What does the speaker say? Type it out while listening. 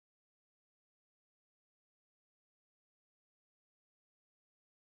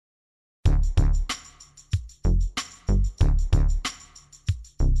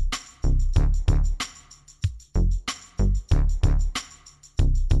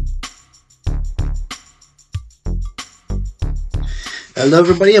Hello,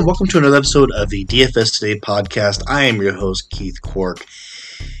 everybody, and welcome to another episode of the DFS Today podcast. I am your host, Keith Quirk,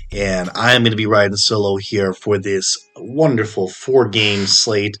 and I am going to be riding solo here for this wonderful four-game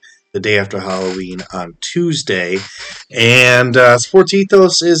slate the day after Halloween on Tuesday. And Sports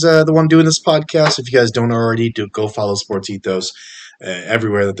Ethos is the one doing this podcast. If you guys don't already, go follow Sports Ethos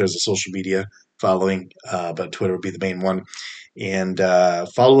everywhere that there's a social media following, but Twitter would be the main one. And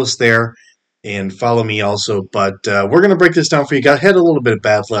follow us there. And follow me also. But we're going to break this down for you. Had a little bit of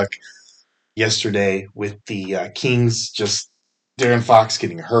bad luck yesterday with the Kings. Just Darren Fox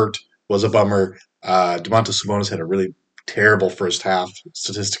getting hurt was a bummer. Domantas Sabonis had a really terrible first half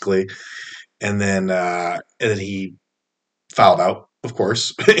statistically. And then he fouled out, of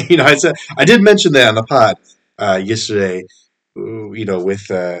course. I did mention that on the pod yesterday. With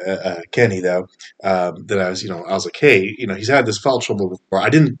Kenny though, that I was like, hey, he's had this foul trouble before. I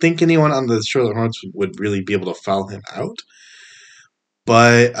didn't think anyone on the Charlotte Hornets would really be able to foul him out,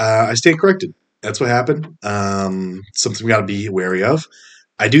 but I stand corrected. That's what happened. Something we got to be wary of.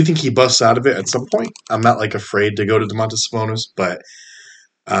 I do think he busts out of it at some point. I'm not afraid to go to Domantas Sabonis, but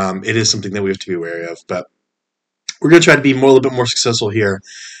it is something that we have to be wary of. But we're going to try to be a little bit more successful here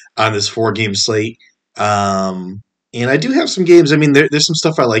on this 4-game slate. And I do have some games. I mean, there's some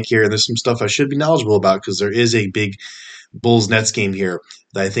stuff I like here, and there's some stuff I should be knowledgeable about because there is a big Bulls-Nets game here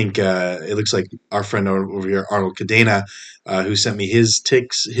that I think it looks like our friend over here, Arnold Cadena, who sent me his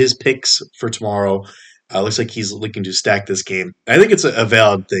picks for tomorrow. Looks like he's looking to stack this game. I think it's a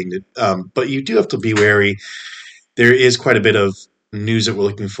valid thing, but you do have to be wary. There is quite a bit of news that we're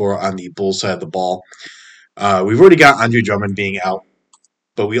looking for on the Bulls side of the ball. We've already got Andre Drummond being out.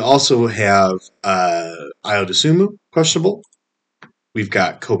 But we also have Ayo Dosunmu, questionable. We've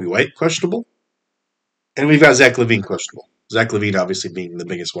got Kobe White, questionable. And we've got Zach LaVine, questionable. Zach LaVine obviously being the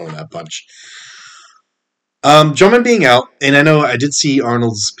biggest one of that bunch. Drummond being out, and I know I did see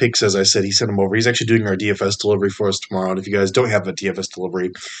Arnold's picks, as I said. He sent them over. He's actually doing our DFS delivery for us tomorrow. And if you guys don't have a DFS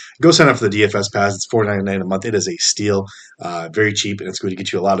delivery, go sign up for the DFS pass. It's $4.99 a month. It is a steal. Very cheap, and it's going to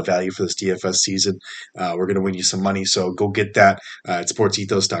get you a lot of value for this DFS season. We're going to win you some money, so go get that at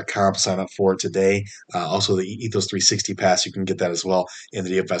sportsethos.com. Sign up for it today. Also, the Ethos 360 pass, you can get that as well, and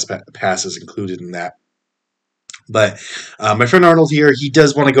the DFS pass is included in that. But my friend Arnold here, he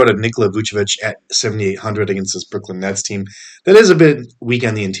does want to go to Nikola Vucevic at 7,800 against this Brooklyn Nets team. That is a bit weak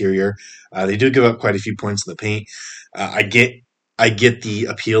on the interior. They do give up quite a few points in the paint. I get the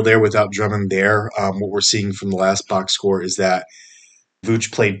appeal there without Drummond there. What we're seeing from the last box score is that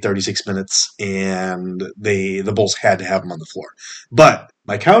Vooch played 36 minutes, and the Bulls had to have him on the floor. But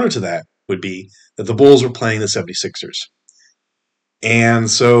my counter to that would be that the Bulls were playing the 76ers. And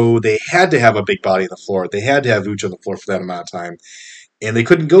so they had to have a big body on the floor. They had to have Vooch on the floor for that amount of time. And they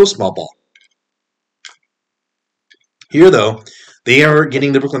couldn't go small ball. Here, though, they are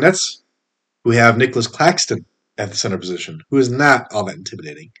getting the Brooklyn Nets, who have Nicholas Claxton at the center position, who is not all that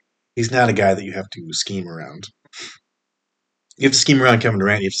intimidating. He's not a guy that you have to scheme around. You have to scheme around Kevin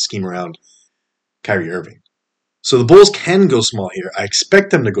Durant. You have to scheme around Kyrie Irving. So the Bulls can go small here. I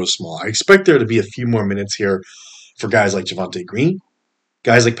expect them to go small. I expect there to be a few more minutes here for guys like Javonte Green,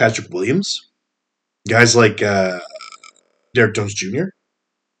 guys like Patrick Williams, guys like Derek Jones Jr.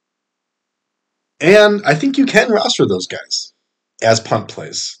 And I think you can roster those guys as punt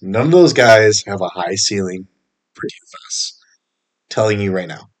plays. None of those guys have a high ceiling for DFS. Telling you right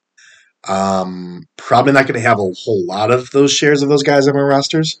now. Probably not going to have a whole lot of those shares of those guys on my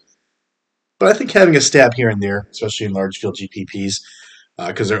rosters. But I think having a stab here and there, especially in large field GPPs,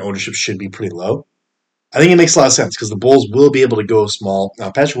 because their ownership should be pretty low, I think it makes a lot of sense because the Bulls will be able to go small.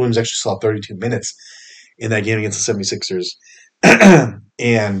 Now, Patrick Williams actually saw 32 minutes in that game against the 76ers,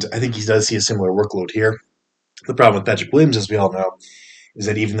 and I think he does see a similar workload here. The problem with Patrick Williams, as we all know, is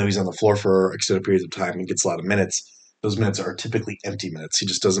that even though he's on the floor for extended periods of time and gets a lot of minutes, those minutes are typically empty minutes. He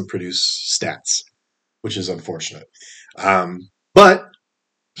just doesn't produce stats, which is unfortunate. But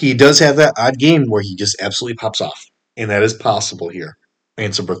he does have that odd game where he just absolutely pops off, and that is possible here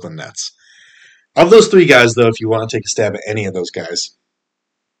against the Brooklyn Nets. Of those three guys, though, if you want to take a stab at any of those guys,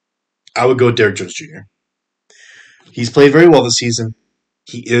 I would go Derek Jones Jr. He's played very well this season.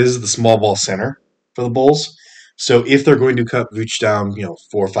 He is the small ball center for the Bulls. So if they're going to cut Vooch down, 4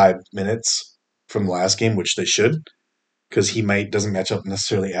 or 5 minutes from the last game, which they should, because he doesn't match up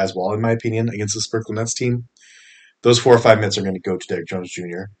necessarily as well, in my opinion, against this Brooklyn Nets team, those 4 or 5 minutes are going to go to Derek Jones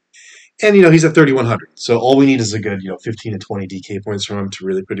Jr. And, he's at 3,100. So all we need is a good, 15 to 20 DK points from him to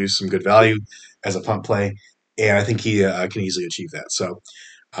really produce some good value as a punt play. And I think he can easily achieve that. So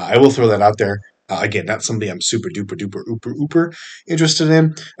I will throw that out there. Again, not somebody I'm super duper duper ooper interested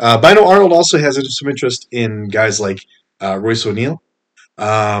in. But I know Arnold also has some interest in guys like Royce O'Neal.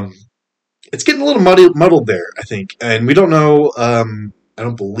 Um, it's getting a little muddled there, I think, and we don't know. I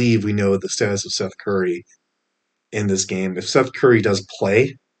don't believe we know the status of Seth Curry in this game. If Seth Curry does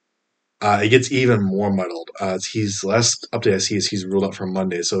play, it gets even more muddled. He's last update I see is he's ruled out for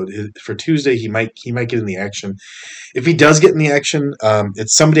Monday, so for Tuesday he might get in the action. If he does get in the action,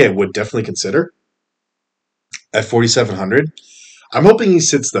 it's somebody I would definitely consider at 4,700. I'm hoping he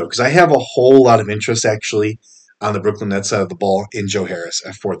sits though, because I have a whole lot of interest actually on the Brooklyn Nets side of the ball in Joe Harris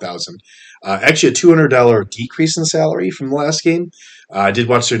at 4,000. Actually, a $200 decrease in salary from the last game. I did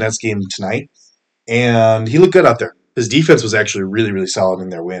watch their Nets game tonight, and he looked good out there. His defense was actually really, really solid in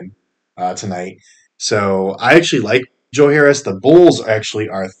their win tonight. So I actually like Joe Harris. The Bulls actually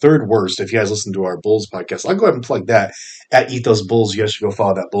are third worst. If you guys listen to our Bulls podcast, I'll go ahead and plug that at Eat Those Bulls. You guys should go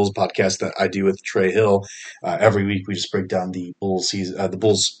follow that Bulls podcast that I do with Trey Hill. Every week we just break down the Bulls the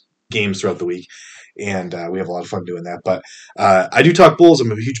Bulls games throughout the week. And we have a lot of fun doing that. But I do talk Bulls.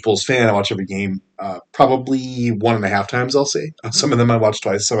 I'm a huge Bulls fan. I watch every game probably 1.5 times, I'll say. Some of them I watch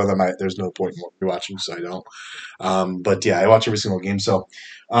twice. Some of them there's no point in watching, so I don't. But yeah, I watch every single game. So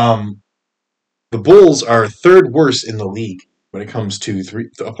the Bulls are third worst in the league when it comes to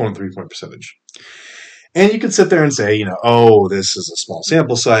the opponent 3-point percentage. And you could sit there and say, oh, this is a small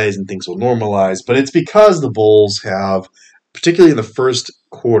sample size and things will normalize. But it's because the Bulls have, particularly in the first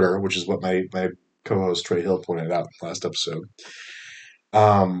quarter, which is what my co-host Trey Hill pointed out in the last episode,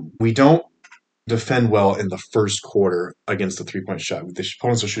 we don't defend well in the first quarter against the 3-point shot. The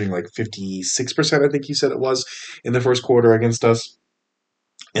opponents are shooting like 56%, I think he said it was, in the first quarter against us.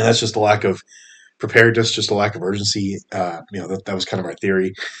 And that's just a lack of preparedness, just a lack of urgency. That was kind of our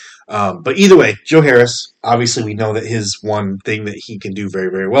theory. But either way, Joe Harris, obviously we know that his one thing that he can do very,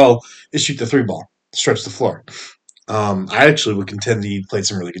 very well is shoot the 3-ball, stretch the floor. I actually would contend he played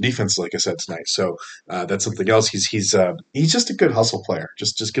some really good defense, like I said tonight. So that's something else. He's just a good hustle player.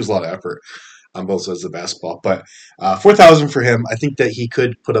 Just gives a lot of effort on both sides of the basketball. But 4,000 for him. I think that he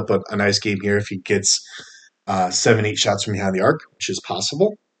could put up a nice game here if he gets 7-8 shots from behind the arc, which is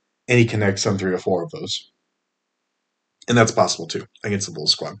possible, and he connects on 3 or 4 of those. And that's possible too against the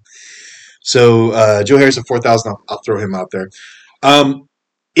Bulls squad. So Joe Harris at 4,000. I'll throw him out there.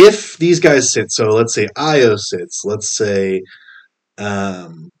 If these guys sit, so let's say Io sits, let's say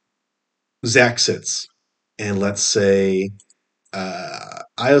Zach sits, and let's say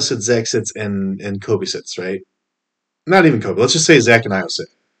Io sits, Zach sits, and Kobe sits, right? Not even Kobe. Let's just say Zach and Io sit.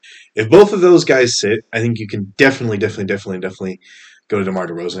 If both of those guys sit, I think you can definitely go to DeMar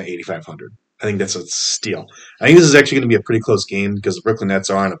DeRozan at 8,500. I think that's a steal. I think this is actually going to be a pretty close game because the Brooklyn Nets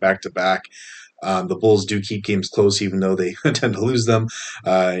are on a back-to-back. The Bulls do keep games close, even though they tend to lose them.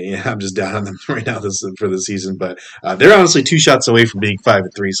 I'm just down on them right now for the season, but they're honestly 2 shots away from being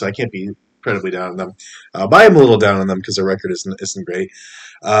 5-3, so I can't be incredibly down on them. But I am a little down on them because their record isn't great.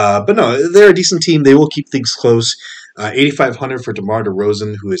 But no, they're a decent team. They will keep things close. 8,500 for DeMar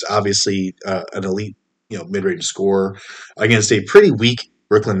DeRozan, who is obviously an elite, mid-range scorer against a pretty weak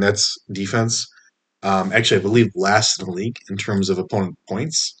Brooklyn Nets defense. Actually, I believe last in the league in terms of opponent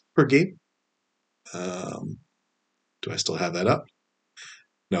points per game. Do I still have that up?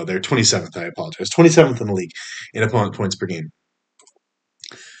 No, they're 27th. I apologize. 27th in the league in opponent points per game.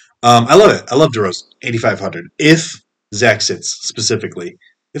 I love it. I love DeRozan. 8,500. If Zach sits specifically,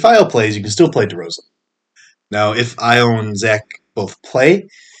 if Io plays, you can still play DeRozan. Now, if Io and Zach both play,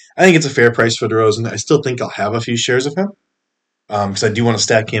 I think it's a fair price for DeRozan. I still think I'll have a few shares of him because I do want to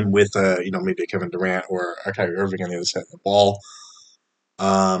stack him with, maybe a Kevin Durant or a Kyrie Irving on the other side of the ball.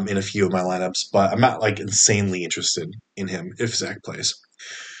 In a few of my lineups, but I'm not insanely interested in him if Zach plays.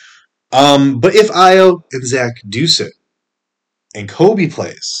 But if Io and Zach do sit and Kobe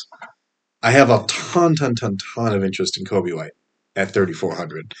plays, I have a ton of interest in Kobe White at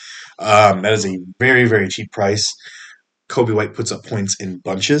 3,400. That is a very, very cheap price. Kobe White puts up points in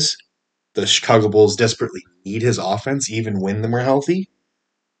bunches. The Chicago Bulls desperately need his offense, even when we're healthy.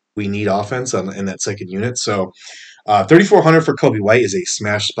 We need offense in that second unit. So 3,400 for Kobe White is a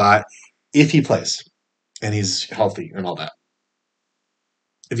smash spot if he plays and he's healthy and all that.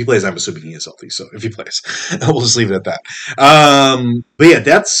 If he plays, I'm assuming he is healthy. So if he plays, we'll just leave it at that. But yeah,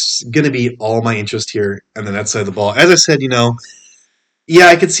 that's going to be all my interest here on the net side of the ball. As I said,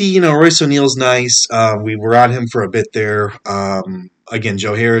 I could see, Royce O'Neal's nice. We were on him for a bit there. Again,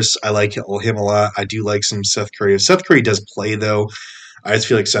 Joe Harris, I like him a lot. I do like some Seth Curry. If Seth Curry does play, though, I just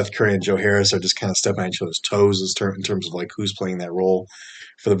feel like Seth Curry and Joe Harris are just kind of stepping on each other's toes in terms of who's playing that role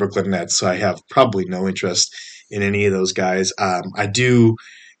for the Brooklyn Nets. So I have probably no interest in any of those guys. I do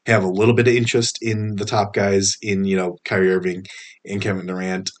have a little bit of interest in the top guys in, Kyrie Irving and Kevin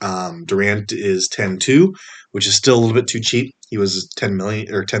Durant. Durant is 10-2, which is still a little bit too cheap. He was 10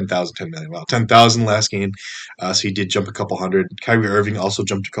 million or 10,000, 10 million. Wow, 10,000 last game. So he did jump a couple hundred. Kyrie Irving also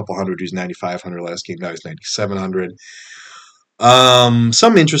jumped a couple hundred. He was 9,500 last game. Now he's 9,700.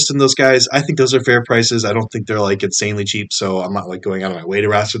 Some interest in those guys. I think those are fair prices. I don't think they're like insanely cheap, so I'm not like going out of my way to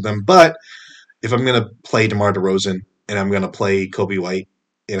roster them. But if I'm gonna play DeMar DeRozan and I'm gonna play Kobe White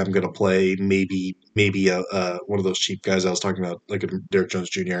and I'm gonna play maybe one of those cheap guys I was talking about, like a Derrick Jones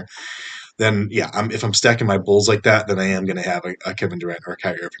Jr., then yeah, if I'm stacking my Bulls like that, then I am gonna have a Kevin Durant or a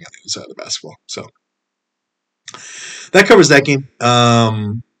Kyrie Irving on the other side of the basketball. So that covers that game.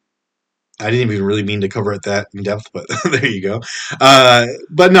 I didn't even really mean to cover it that in depth, but there you go.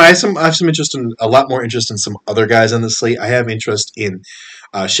 But no, I have some interest in a lot more interest in some other guys on the slate. I have interest in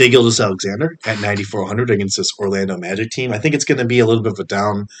Shai Gilgeous-Alexander at 9,400 against this Orlando Magic team. I think it's going to be a little bit of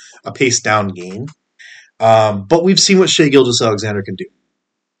a pace down game. But we've seen what Shai Gilgeous-Alexander can do.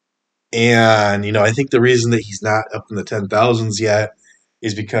 And, I think the reason that he's not up in the 10,000s yet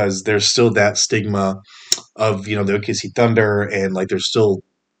is because there's still that stigma of, the OKC Thunder, and like there's still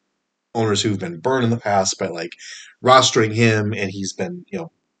owners who've been burned in the past by like rostering him, and he's been,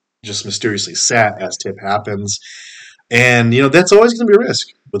 just mysteriously sat as tip happens. And, that's always going to be a risk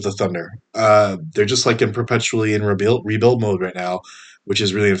with the Thunder. They're just like perpetually in rebuild mode right now, which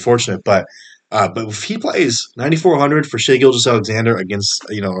is really unfortunate. But if he plays 9,400 for Shai Gilgeous-Alexander against,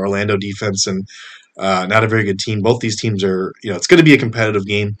 Orlando defense and not a very good team, both these teams are, it's going to be a competitive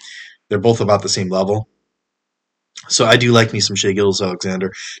game. They're both about the same level. So I do like me some Shai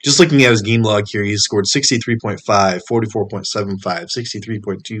Gilgeous-Alexander. Just looking at his game log here, he's scored 63.5, 44.75,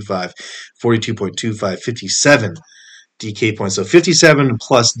 63.25, 42.25, 57 DK points. So 57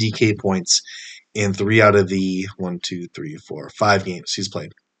 plus DK points in 3 out of the 5 games he's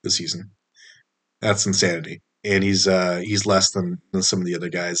played this season. That's insanity. And he's less than some of the other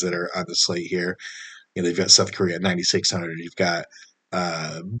guys that are on the slate here. They've got Seth Curry at 9,600. You've got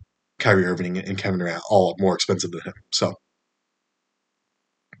Kyrie Irving and Kevin Durant all more expensive than him. So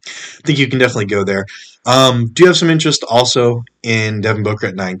I think you can definitely go there. Do you have some interest also in Devin Booker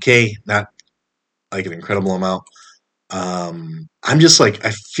at 9K? Not like an incredible amount. I'm just like,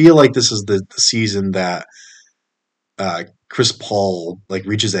 I feel like this is the season that Chris Paul like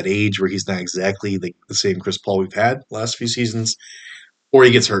reaches that age where he's not exactly the same Chris Paul we've had the last few seasons, or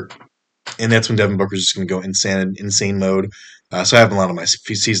he gets hurt. And that's when Devin Booker's just going to go insane mode. So I have a lot of my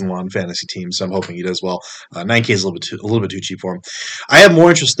season-long fantasy teams, so I'm hoping he does well. 9K is a little bit too cheap for him. I have more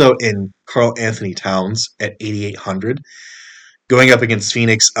interest, though, in Karl-Anthony Towns at 8,800, going up against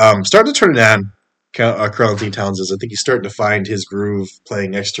Phoenix. Starting to turn it on, Karl-Anthony Towns is. I think he's starting to find his groove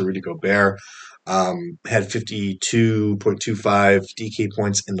playing next to Rudy Gobert. Had 52.25 DK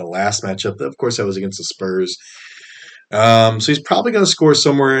points in the last matchup. Of course, that was against the Spurs. So he's probably going to score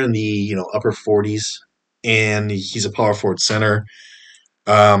somewhere in the upper 40s, and he's a power forward center.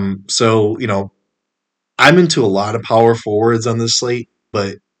 So I'm into a lot of power forwards on this slate,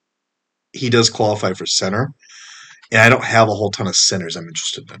 but he does qualify for center, and I don't have a whole ton of centers I'm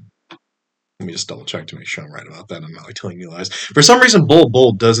interested in. Let me just double check to make sure I'm right about that. I'm not like telling you lies. For some reason,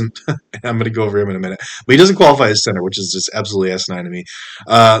 Bull doesn't. I'm going to go over him in a minute, but he doesn't qualify as center, which is just absolutely asinine to me.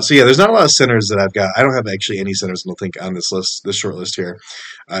 So yeah, there's not a lot of centers that I've got. I don't have actually any centers, I don't think, on this short list here,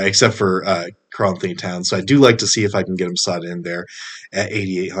 except for Karl-Anthony Towns. So I do like to see if I can get him slotted in there at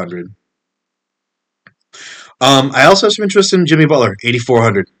 8,800. I also have some interest in Jimmy Butler,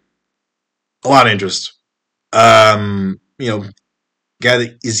 8,400. A lot of interest. Guy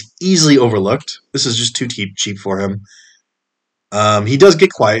that is easily overlooked. This is just too cheap for him. He does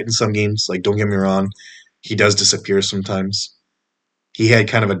get quiet in some games. Like, don't get me wrong, he does disappear sometimes. He had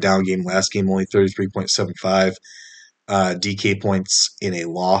kind of a down game last game, only 33.75 DK points in a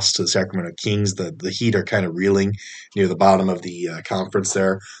loss to the Sacramento Kings. The Heat are kind of reeling near the bottom of the conference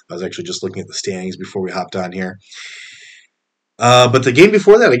there. I was actually just looking at the standings before we hopped on here. But the game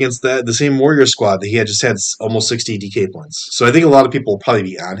before that against the same Warriors squad, he had just had almost 60 DK points. So I think a lot of people will probably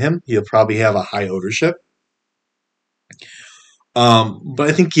be on him. He'll probably have a high ownership. But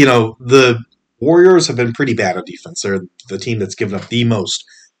I think, the Warriors have been pretty bad on defense. They're the team that's given up the most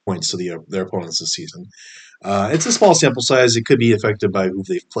points to their opponents this season. It's a small sample size. It could be affected by who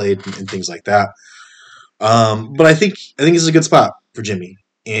they've played and things like that. But I think this is a good spot for Jimmy.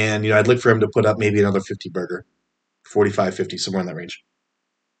 And, I'd look for him to put up maybe another 50 burger. 45, 50, somewhere in that range.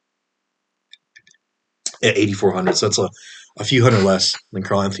 At 8,400, so that's a few hundred less than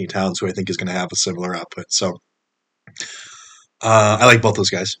Karl-Anthony Towns, who I think is going to have a similar output. So I like both those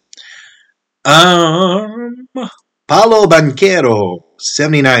guys. Paolo Banchero,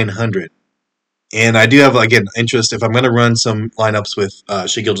 7,900. And I do have, again, interest if I'm going to run some lineups with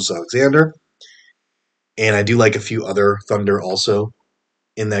Shai Gilgeous-Alexander And I do like a few other Thunder also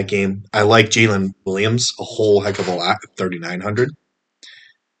in that game. I like Jalen Williams a whole heck of a lot at 3,900.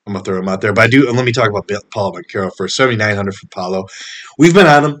 I'm gonna throw him out there, but I do. And let me talk about Paulo Banchero first. 7,900 for Paulo. We've been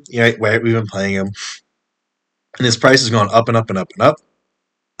on him, right? We've been playing him, and his price has gone up and up and up and up.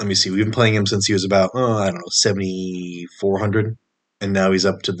 Let me see. We've been playing him since he was about I don't know 7,400, and now he's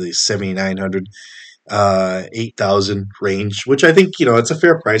up to the 7,900, 8,000 range, which I think it's a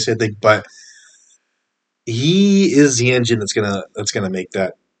fair price. I think, but he is the engine that's gonna make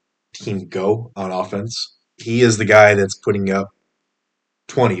that team go on offense. He is the guy that's putting up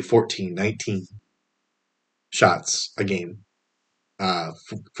 20, 14, 19 shots a game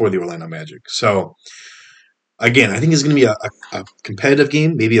for the Orlando Magic. So, again, I think it's going to be a competitive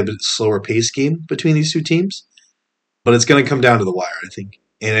game, maybe a bit slower paced game between these two teams, but it's going to come down to the wire, I think.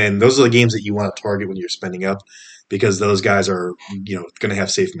 And those are the games that you want to target when you're spending up because those guys are, going to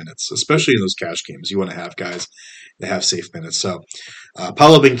have safe minutes, especially in those cash games. You want to have guys that have safe minutes. So,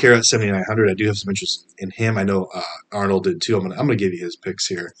 Paulo Banchero at 7,900. I do have some interest in him. I know Arnold did too. I'm gonna give you his picks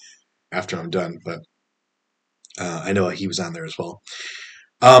here after I'm done, but I know he was on there as well.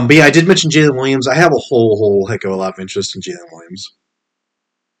 But yeah, I did mention Jalen Williams. I have a whole heck of a lot of interest in Jalen Williams,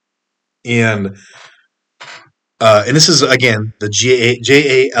 and this is again the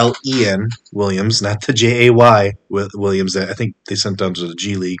Jalen Williams, not the Jay Williams that I think they sent down to the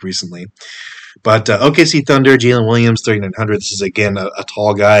G League recently. But OKC Thunder, Jalen Williams, 3,900. This is, again, a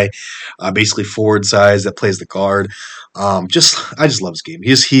tall guy, basically forward size that plays the guard. I just love his game.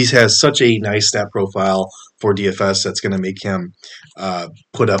 He has such a nice stat profile for DFS that's going to make him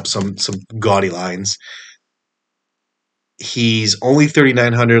put up some gaudy lines. He's only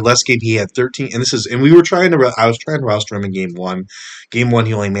 3,900. Last game he had 13, and I was trying to roster him in game one. Game one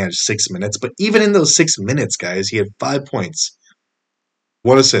he only managed 6 minutes, but even in those 6 minutes, guys, he had 5 points,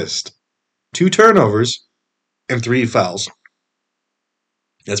 1 assist, 2 turnovers, and 3 fouls.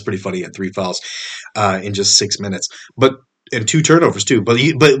 That's pretty funny. He had 3 fouls in just 6 minutes, and 2 turnovers too. But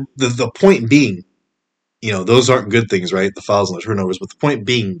the point being, those aren't good things, right? The fouls and the turnovers. But the point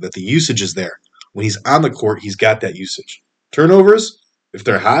being that the usage is there. When he's on the court, he's got that usage. Turnovers, if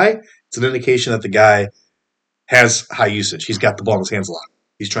they're high, it's an indication that the guy has high usage. He's got the ball in his hands a lot.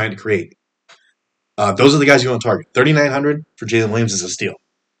 He's trying to create. Those are the guys you want to target. 3,900 for Jalen Williams is a steal.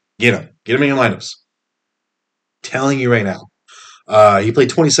 Get him in your lineups. Telling you right now. He played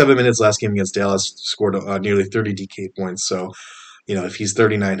 27 minutes last game against Dallas, scored nearly 30 DK points. So, if he's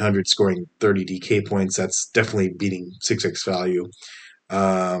 3,900 scoring 30 DK points, that's definitely beating 6x value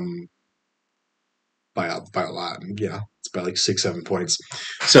by a lot. Yeah, it's by like 6-7 points.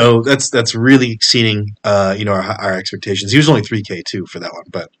 So that's really exceeding our expectations. He was only 3K too for that one,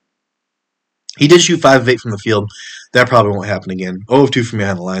 but he did shoot 5 of 8 from the field. That probably won't happen again. 0 of 2 from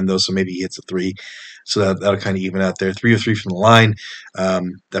behind the line though, so maybe he hits a 3. So that'll kind of even out there. 3 of 3 from the line.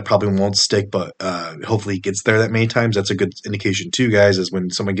 That probably won't stick, but hopefully he gets there that many times. That's a good indication too, guys, is when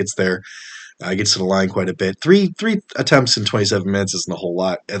someone gets there, gets to the line quite a bit. Three attempts in 27 minutes isn't a whole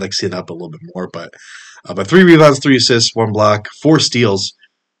lot. I'd like to see it up a little bit more, but 3 rebounds, 3 assists, 1 block, 4 steals.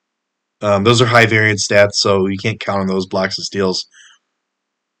 Those are high variance stats, so you can't count on those blocks and steals.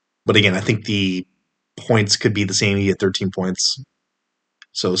 But again, I think the points could be the same. He had 13 points.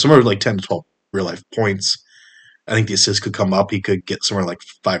 So somewhere like 10 to 12 real life points. I think the assists could come up. He could get somewhere like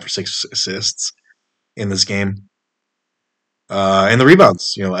 5 or 6 assists in this game. And the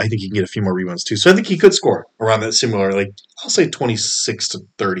rebounds, I think he can get a few more rebounds too. So I think he could score around that similar, like I'll say 26 to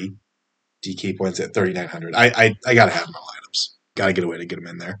 30 DK points at 3,900. I got to have him in lineups. Got to get a way to get him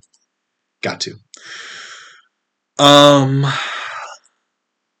in there. Got to.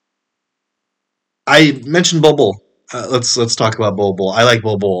 I mentioned Bol Bol. Let's talk about Bol Bol. I like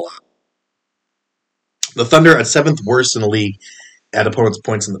Bol Bol a lot. The Thunder at 7th worst in the league at opponents'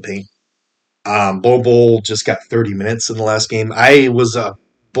 points in the paint. Bol Bol just got 30 minutes in the last game. I was a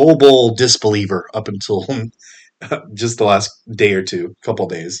Bol Bol disbeliever up until just the last day or two, couple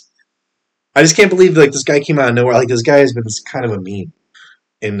of days. I just can't believe this guy came out of nowhere. This guy has been kind of a meme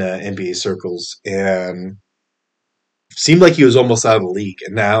in NBA circles, and seemed like he was almost out of the league,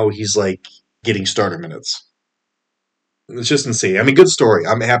 and now he's getting starter minutes. It's just insane. I mean, good story.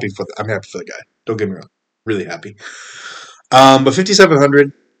 I'm happy for the guy. Don't get me wrong, really happy. But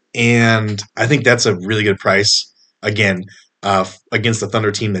 5,700, and I think that's a really good price. Again, against the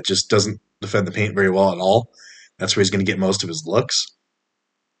Thunder team that just doesn't defend the paint very well at all. That's where he's going to get most of his looks.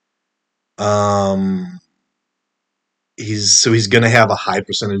 He's going to have a high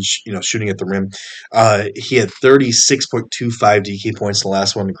percentage, shooting at the rim. He had 36.25 DK points in the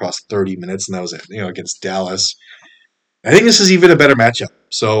last one across 30 minutes, and that was against Dallas. I think this is even a better matchup.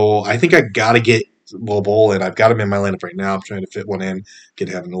 So I think I got to get Bowl, and I've got him in my lineup right now. I'm trying to fit one in.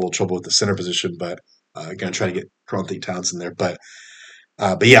 Having a little trouble with the center position, but gonna try to get Carl Towns in there. But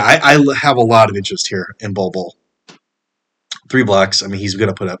yeah, I have a lot of interest here in Bowl. 3 blocks. I mean, he's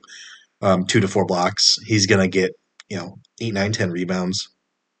gonna put up 2 to 4 blocks. He's gonna get 8, 9, 10 rebounds.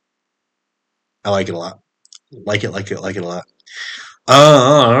 I like it a lot. Like it a lot.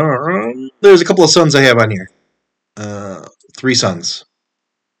 There's a couple of Suns I have on here. 3 Suns.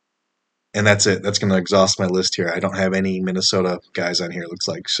 And that's it. That's going to exhaust my list here. I don't have any Minnesota guys on here, it looks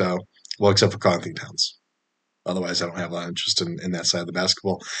like. So, well, except for Carlton Towns. Otherwise, I don't have a lot of interest in that side of the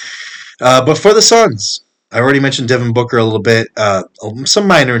basketball. But for the Suns, I already mentioned Devin Booker a little bit. Some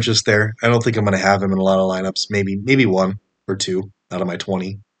minor interest there. I don't think I'm going to have him in a lot of lineups. Maybe 1 or 2 out of my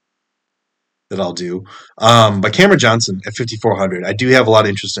 20 that I'll do. But Cameron Johnson at 5,400, I do have a lot of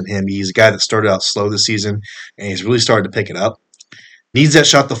interest in him. He's a guy that started out slow this season, and he's really started to pick it up. Needs that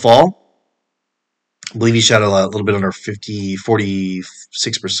shot to fall. I believe he shot a little bit under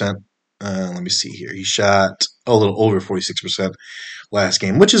 46%. Let me see here. He shot a little over 46% last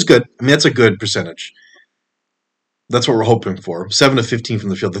game, which is good. I mean, that's a good percentage. That's what we're hoping for. 7 of 15 from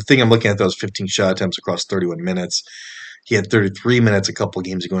the field. The thing I'm looking at, though, is 15 shot attempts across 31 minutes. He had 33 minutes a couple of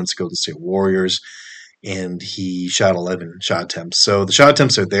games ago against Golden State Warriors, and he shot 11 shot attempts. So the shot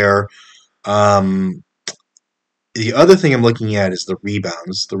attempts are there. The other thing I'm looking at is the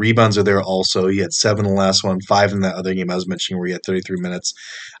rebounds. The rebounds are there also. He had 7 in the last one, 5 in that other game I was mentioning where he had 33 minutes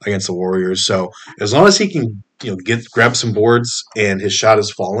against the Warriors. So as long as he can, grab some boards and his shot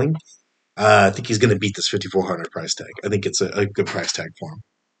is falling, I think he's going to beat this 5,400 price tag. I think it's a good price tag for him.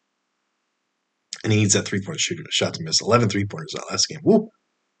 And he needs that 3-point shot to miss. 11 3-pointers that last game. Woo!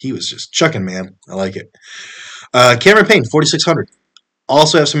 He was just chucking, man. I like it. Cameron Payne, 4,600.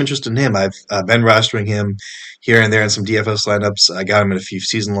 Also have some interest in him. I've been rostering him here and there in some DFS lineups. I got him in a few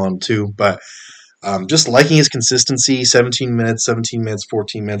season long too, but just liking his consistency. 17 minutes, 14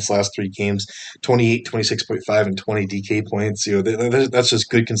 minutes last 3 games, 28, 26.5, and 20 DK points. That's just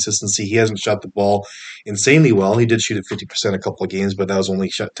good consistency. He hasn't shot the ball insanely well. He did shoot at 50% a couple of games, but that was only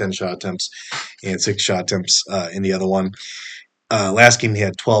 10 shot attempts and 6 shot attempts in the other one. Last game he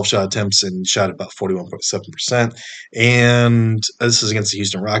had 12 shot attempts and shot about 41.7%. And this is against the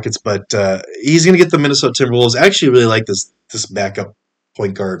Houston Rockets, but he's going to get the Minnesota Timberwolves. I actually really like this backup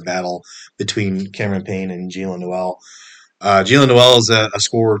point guard battle between Cameron Payne and Jalen Noel. Jalen Noel is a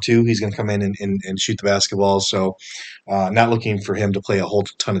scorer too. He's going to come in and shoot the basketball, so not looking for him to play a whole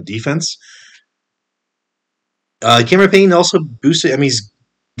ton of defense. Cameron Payne also boosted. I mean, he's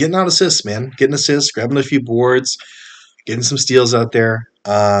getting out assists, man. Getting assists, grabbing a few boards, getting some steals out there.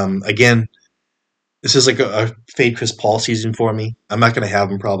 Again, this is like a fade Chris Paul season for me. I'm not going to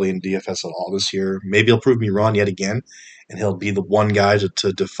have him probably in DFS at all this year. Maybe he'll prove me wrong yet again, and he'll be the one guy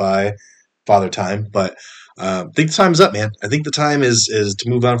to defy Father Time. But I think the time's up, man. I think the time is to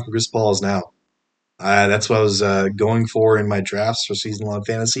move on from Chris Paul is now. That's what I was going for in my drafts for season-long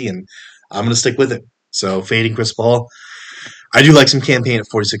fantasy, and I'm going to stick with it. So fading Chris Paul. I do like some campaign at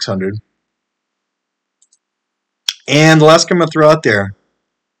 4,600. And the last guy I'm going to throw out there,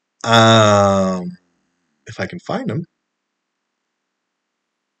 if I can find him,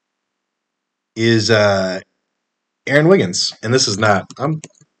 is Aaron Wiggins. And this is not,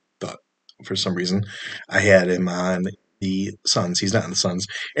 for some reason, I had him on the Suns. He's not on the Suns.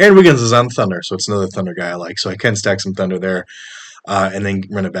 Aaron Wiggins is on Thunder, so it's another Thunder guy I like. So I can stack some Thunder there and then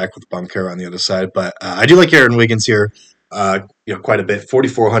run it back with Boncaro on the other side. But I do like Aaron Wiggins here. Quite a bit.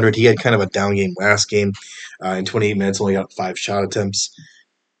 4,400. He had kind of a down game last game. In 28 minutes, only got 5 shot attempts.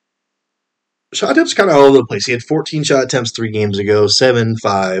 Shot attempts kind of all over the place. He had 14 shot attempts 3 games ago, 7,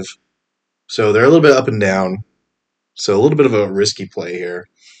 5. So they're a little bit up and down. So a little bit of a risky play here.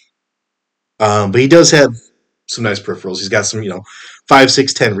 But he does have some nice peripherals. He's got some, 5,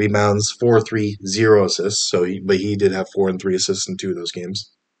 6, 10 rebounds, 4, 3, 0 assists. But he did have 4 and 3 assists in 2 of those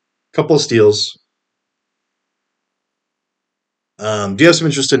games. Couple of steals. Do you have some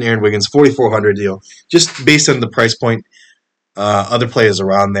interest in Aaron Wiggins? 4,400 deal. Just based on the price point, other players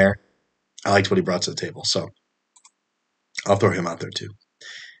around there. I liked what he brought to the table, so I'll throw him out there too.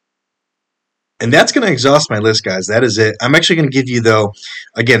 And that's going to exhaust my list, guys. That is it. I'm actually going to give you, though,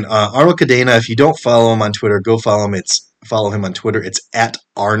 again, Arnold Cadena. If you don't follow him on Twitter, go follow him. Follow him on Twitter. It's at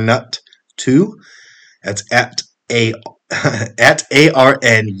Arnut2. That's at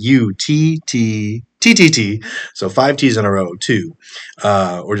ARNUTTTT. So 5 T's in a row, 2.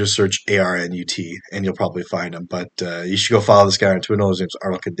 Or just search ARNUT, and you'll probably find him. But you should go follow this guy on Twitter. His name's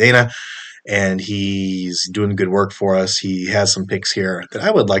Arnold Cadena, and he's doing good work for us. He has some picks here that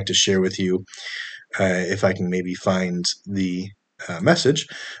I would like to share with you if I can maybe find the message,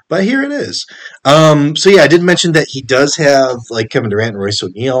 but here it is. So yeah, I did mention that he does have like Kevin Durant and Royce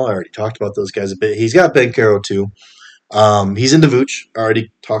O'Neal. I already talked about those guys a bit. He's got Ben Caro too. He's into Vooch. I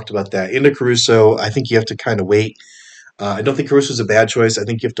already talked about that. Into Caruso, I think you have to kind of wait. I don't think Caruso's a bad choice. I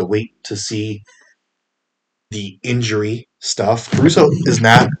think you have to wait to see the injury stuff. Caruso is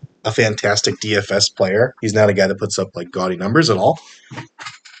not a fantastic DFS player. He's not a guy that puts up like gaudy numbers at all.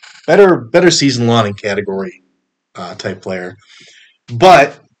 Better season long and category type player.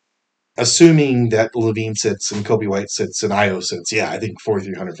 But assuming that Levine sits and Kobe White sits and Io sits, yeah, I think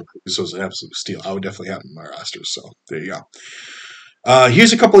 4,300 for Caruso is an absolute steal. I would definitely have him in my roster. So there you go.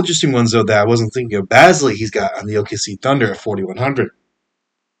 Here's a couple interesting ones though that I wasn't thinking of. Basley, he's got on the OKC Thunder at 4,100.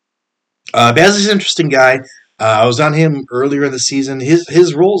 Basley's an interesting guy. I was on him earlier in the season.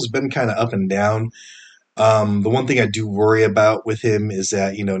 His role's been kind of up and down. The one thing I do worry about with him is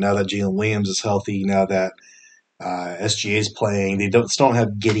that now that Jalen Williams is healthy, now that SGA is playing, they don't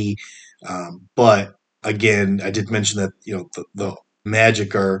have Giddey. But again, I did mention that the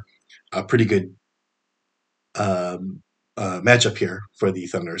Magic are a pretty good matchup here for the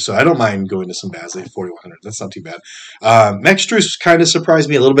Thunder. So I don't mind going to some Basley at 4,100. That's not too bad. Max Strus kind of surprised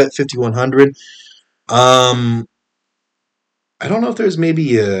me a little bit, 5,100. I don't know if there's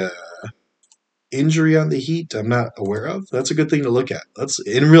maybe a injury on the Heat I'm not aware of. That's a good thing to look at. Let's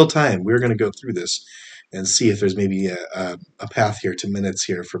in real time. We're going to go through this and see if there's maybe a path here to minutes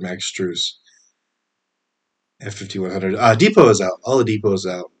here for Max Strus at 5,100. Depot is out. All the Depot is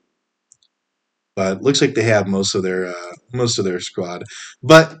out. But looks like they have most of their squad.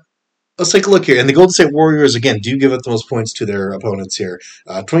 But let's take a look here. And the Golden State Warriors, again, do give up the most points to their opponents here.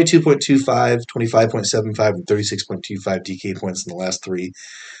 22.25, 25.75, and 36.25 DK points in the last 3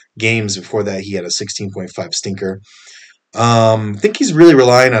 games. Before that, he had a 16.5 stinker. I think he's really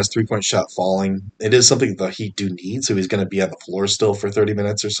relying on his 3-point shot falling. It is something the Heat do need, so he's going to be on the floor still for 30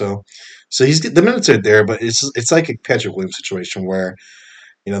 minutes or so. So the minutes are there, but it's like a Patrick Williams situation where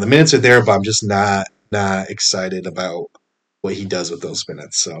the minutes are there, but I'm just not excited about what he does with those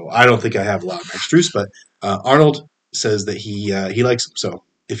minutes. So I don't think I have a lot of Max Strus, but Arnold says that he likes him. So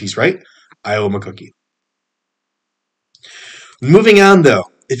if he's right, I owe him a cookie. Moving on, though.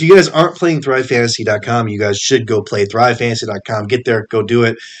 If you guys aren't playing ThriveFantasy.com, you guys should go play ThriveFantasy.com. Get there, go do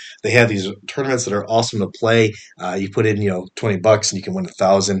it. They have these tournaments that are awesome to play. You put in, $20 and you can win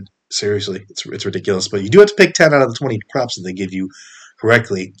 1,000. Seriously, it's ridiculous. But you do have to pick 10 out of the 20 props that they give you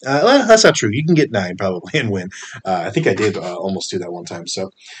correctly. Well, that's not true. You can get 9 probably and win. I think I did almost do that one time.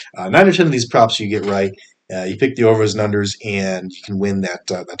 So 9 or 10 of these props you get right. You pick the overs and unders, and you can win that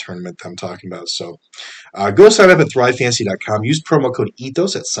tournament that I'm talking about. So go sign up at ThriveFantasy.com. Use promo code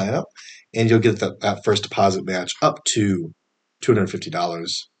ETHOS at sign up, and you'll get that first deposit match up to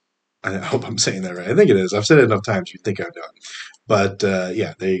 $250. I hope I'm saying that right. I think it is. I've said it enough times. You think I've done. But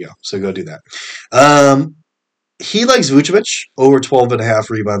yeah, there you go. So go do that. He likes Vucevic over 12.5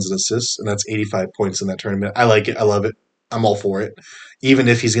 rebounds and assists, and that's 85 points in that tournament. I like it. I love it. I'm all for it. Even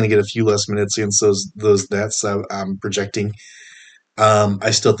if he's going to get a few less minutes against those nets I'm projecting, I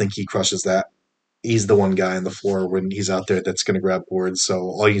still think he crushes that. He's the one guy on the floor when he's out there that's going to grab boards. So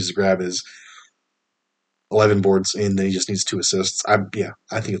all he needs to grab is 11 boards, and then he just needs 2 assists. I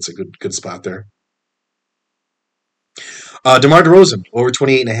think it's a good spot there. DeMar DeRozan, over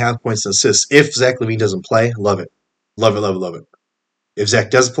 28.5 points and assists. If Zach LaVine doesn't play, love it. Love it, love it, love it. If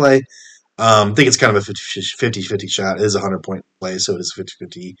Zach does play, I think it's kind of a 50-50 shot. It is a 100-point play, so it is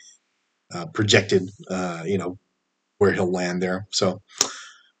 50-50 projected, where he'll land there. So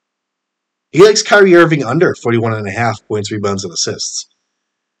he likes Kyrie Irving under 41.5 points, rebounds, and assists.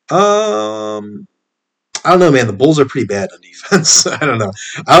 I don't know, man. The Bulls are pretty bad on defense. I don't know.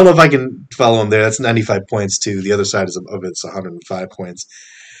 I don't know if I can follow him there. That's 95 points to the other side of it's 105 points.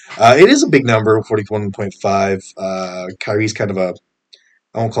 It is a big number, 41.5. Kyrie's kind of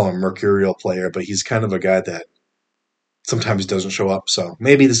I won't call him a mercurial player, but he's kind of a guy that sometimes doesn't show up. So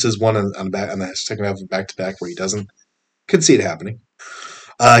maybe this is one on the second half of back-to-back where he doesn't. Could see it happening.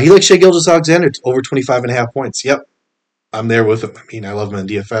 He likes Shai Gilgeous-Alexander, over 25.5 points. Yep, I'm there with him. I mean, I love him in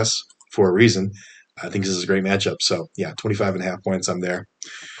DFS for a reason. I think this is a great matchup. So, yeah, 25.5 points, I'm there.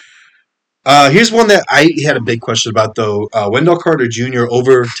 Here's one that I had a big question about, though. Wendell Carter Jr.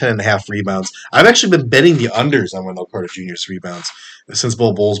 over 10.5 rebounds. I've actually been betting the unders on Wendell Carter Jr.'s rebounds since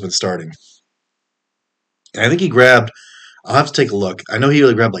Bol Bol's been starting. And I think he grabbed, I'll have to take a look. I know he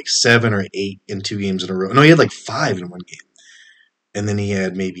really grabbed like 7 or 8 in 2 games in a row. No, he had like 5 in one game. And then he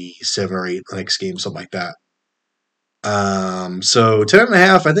had maybe 7 or 8 the next game, something like that. So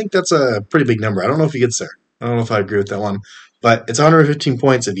 10.5, I think that's a pretty big number. I don't know if he gets there. I don't know if I agree with that one. But it's 115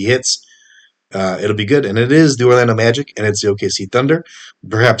 points if he hits. It'll be good. And it is the Orlando Magic, and it's the OKC Thunder.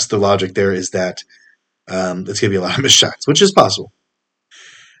 Perhaps the logic there is that it's going to be a lot of missed shots, which is possible.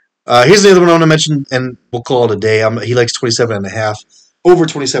 Here's the other one I want to mention, and we'll call it a day. He likes 27.5, over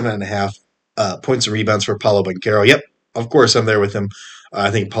 27.5 points and rebounds for Paolo Banchero. Yep, of course I'm there with him. I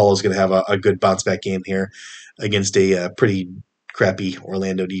think Paolo's going to have a good bounce back game here against a pretty crappy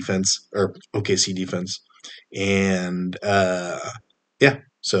Orlando defense, or OKC defense. And yeah,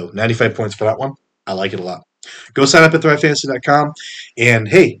 so 95 points for that one. I like it a lot. Go sign up at thrivefantasy.com, and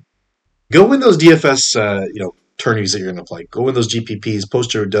hey, go win those DFS tourneys that you're going to play. Go win those GPPs,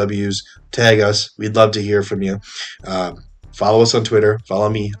 post your W's, tag us. We'd love to hear from you. Follow us on Twitter. Follow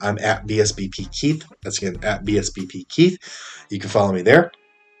me. I'm at BSBP Keith. That's again at BSBP Keith. You can follow me there.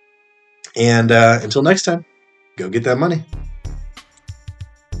 And until next time, go get that money.